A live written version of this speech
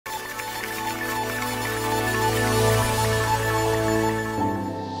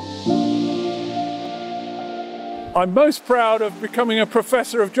I'm most proud of becoming a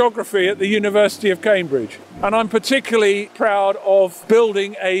professor of geography at the University of Cambridge. And I'm particularly proud of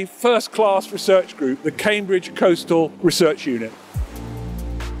building a first-class research group, the Cambridge Coastal Research Unit.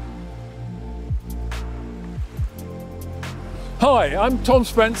 Hi, I'm Tom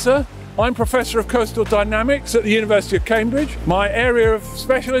Spencer. I'm Professor of Coastal Dynamics at the University of Cambridge. My area of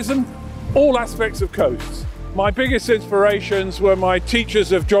specialism, all aspects of coasts. My biggest inspirations were my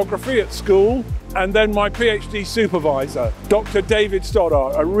teachers of geography at school, and then my PhD supervisor, Dr. David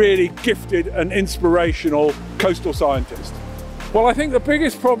Stoddart, a really gifted and inspirational coastal scientist. Well, I think the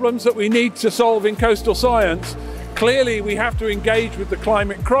biggest problems that we need to solve in coastal science, clearly we have to engage with the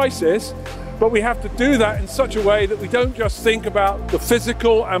climate crisis, but we have to do that in such a way that we don't just think about the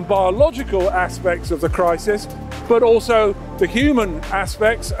physical and biological aspects of the crisis, but also the human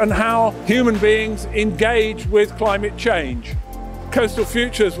aspects and how human beings engage with climate change. Coastal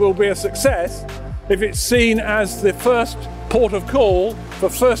Futures will be a success if it's seen as the first port of call for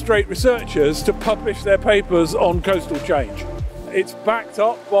first-rate researchers to publish their papers on coastal change. It's backed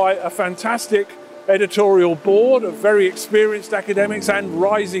up by a fantastic editorial board of very experienced academics and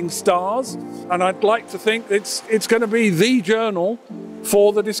rising stars, and I'd like to think it's going to be the journal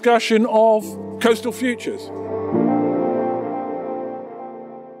for the discussion of coastal futures.